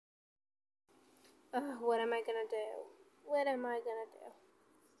What am I gonna do? What am I gonna do?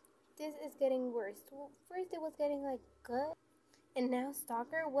 This is getting worse. Well, first it was getting like good, and now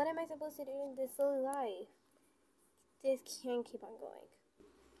stalker? What am I supposed to do in this silly life? This can't keep on going.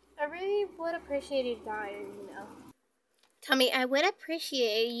 I really would appreciate you dying. Tommy, I would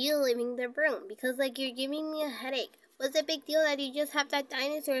appreciate you leaving the room because, like, you're giving me a headache. What's the big deal that you just have that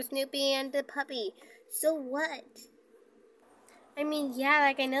dinosaur, Snoopy, and the puppy? So what? I mean, yeah,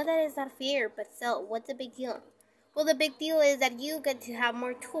 like, I know that it's not fair, but still, what's the big deal? Well, the big deal is that you get to have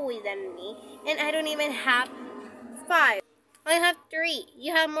more toys than me, and I don't even have 5. I have 3.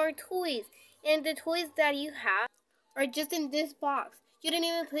 You have more toys, and the toys that you have are just in this box. You didn't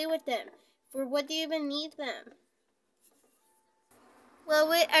even play with them. For what do you even need them? Well,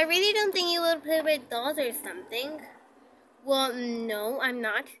 wait, I really don't think you would play with dolls or something. Well, no, I'm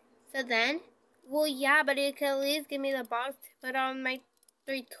not. So then? Well, yeah, but you could at least give me the box to put on my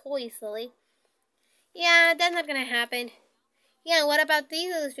 3 toys, silly. Yeah, that's not gonna happen. Yeah, what about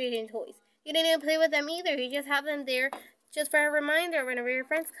these illustration toys? You didn't even play with them either. You just have them there just for a reminder whenever your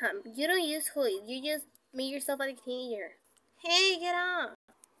friends come. You don't use toys. You just make yourself like a teenager. Hey, get off.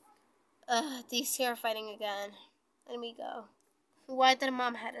 Ugh, these two are fighting again. Let me go. Why did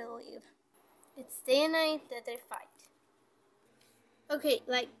mom have to leave? It's day and night that they fight. Okay,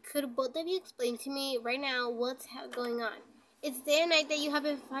 like, could both of you explain to me right now what's going on? It's day and night that you have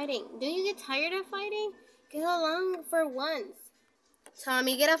been fighting. Don't you get tired of fighting? Get along for once.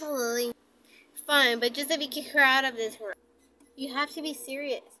 Tommy, get off of Lily. Fine, but just if you kick her out of this room. You have to be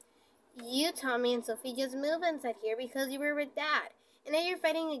serious. You, Tommy, and Sophie just moved inside here because you were with Dad. And now you're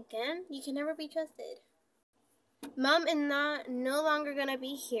fighting again? You can never be trusted. Mom is no longer gonna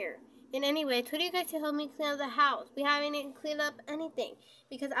be here. And anyway, I told you guys to help me clean up the house. We haven't even cleaned up anything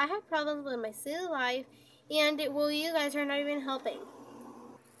because I have problems with my silly life, and you guys are not even helping.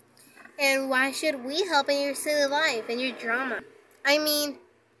 And why should we help in your silly life and your drama? I mean,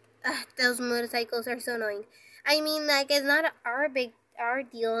 those motorcycles are so annoying. I mean, like, it's not our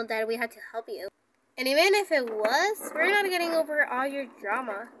deal that we had to help you. And even if it was, we're not getting over all your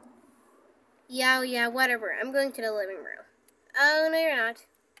drama. Yeah, whatever. I'm going to the living room. Oh, no, you're not.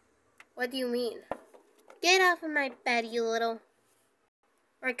 What do you mean? Get off of my bed, you little...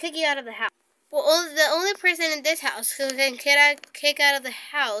 Or kick you out of the house. Well, the only person in this house who can kick out of the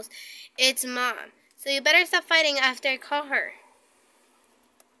house, it's Mom. So you better stop fighting after I call her.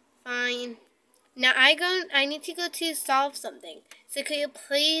 Fine. Now I need to go to solve something. So could you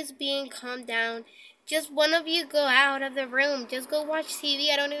please calm down? Just one of you go out of the room. Just go watch TV.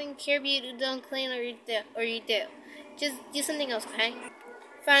 I don't even care if you don't clean or you do. Just do something else, okay?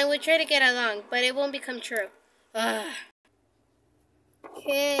 Fine, we'll try to get along, but it won't become true. Ugh.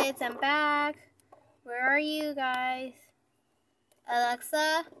 Kids, I'm back. Where are you guys?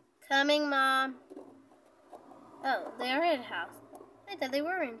 Alexa, coming, Mom. Oh, they are at the house. I thought they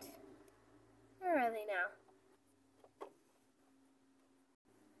weren't. Where are they now?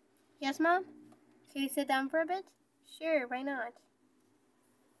 Yes, Mom? Can you sit down for a bit? Sure, why not?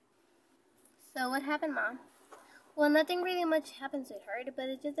 So what happened, Mom? Well, nothing really much happened, sweetheart, but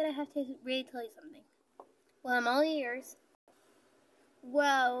it's just that I have to really tell you something. Well, I'm all ears.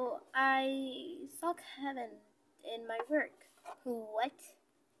 Well, I saw Kevin in my work. What?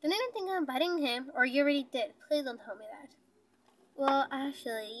 Don't even think I'm biting him, or you already did. Please don't tell me that. Well,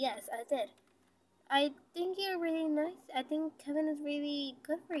 actually, yes, I did. I think you're really nice. I think Kevin is really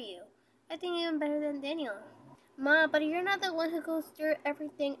good for you. I think even better than Daniel. Ma, but you're not the one who goes through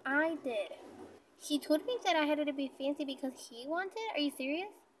everything I did. He told me that I had to be fancy because he wanted. Are you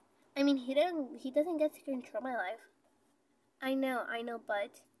serious? I mean, he doesn't get to control my life. I know,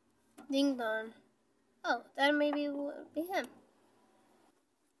 but ding dong. Oh, that maybe would be him.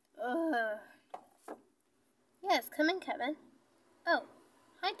 Ugh. Yes, come in, Kevin. Oh,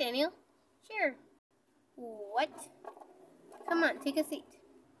 hi, Daniel. Sure. What? Come on, take a seat.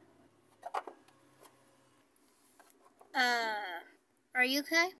 Are you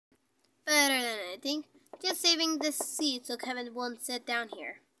okay? Better than anything. Just saving this seat so Kevin won't sit down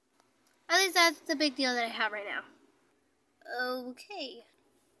here. At least that's the big deal that I have right now. Okay.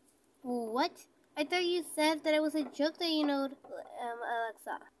 What? I thought you said that it was a joke that you know,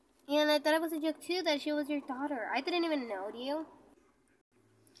 Alexa. And I thought it was a joke too that she was your daughter. I didn't even know you.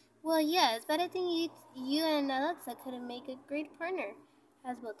 Well, yes, but I think you and Alexa could make a great partner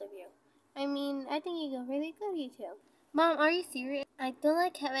as both of you. I mean, I think you go really good, you two. Mom, are you serious? I don't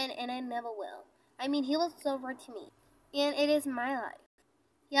like Kevin and I never will. I mean, he was so rude to me. And it is my life.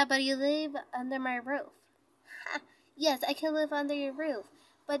 Yeah, but you live under my roof. Yes, I can live under your roof.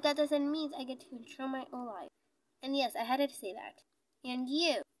 But that doesn't mean I get to control my own life. And yes, I had to say that. And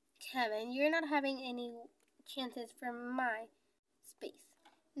you, Kevin, you're not having any chances for my space.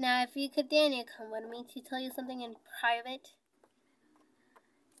 Now, if you could, Daniel, come with me to tell you something in private.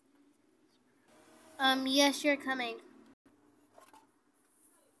 Yes, you're coming.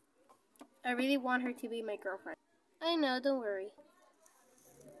 I really want her to be my girlfriend. I know, don't worry.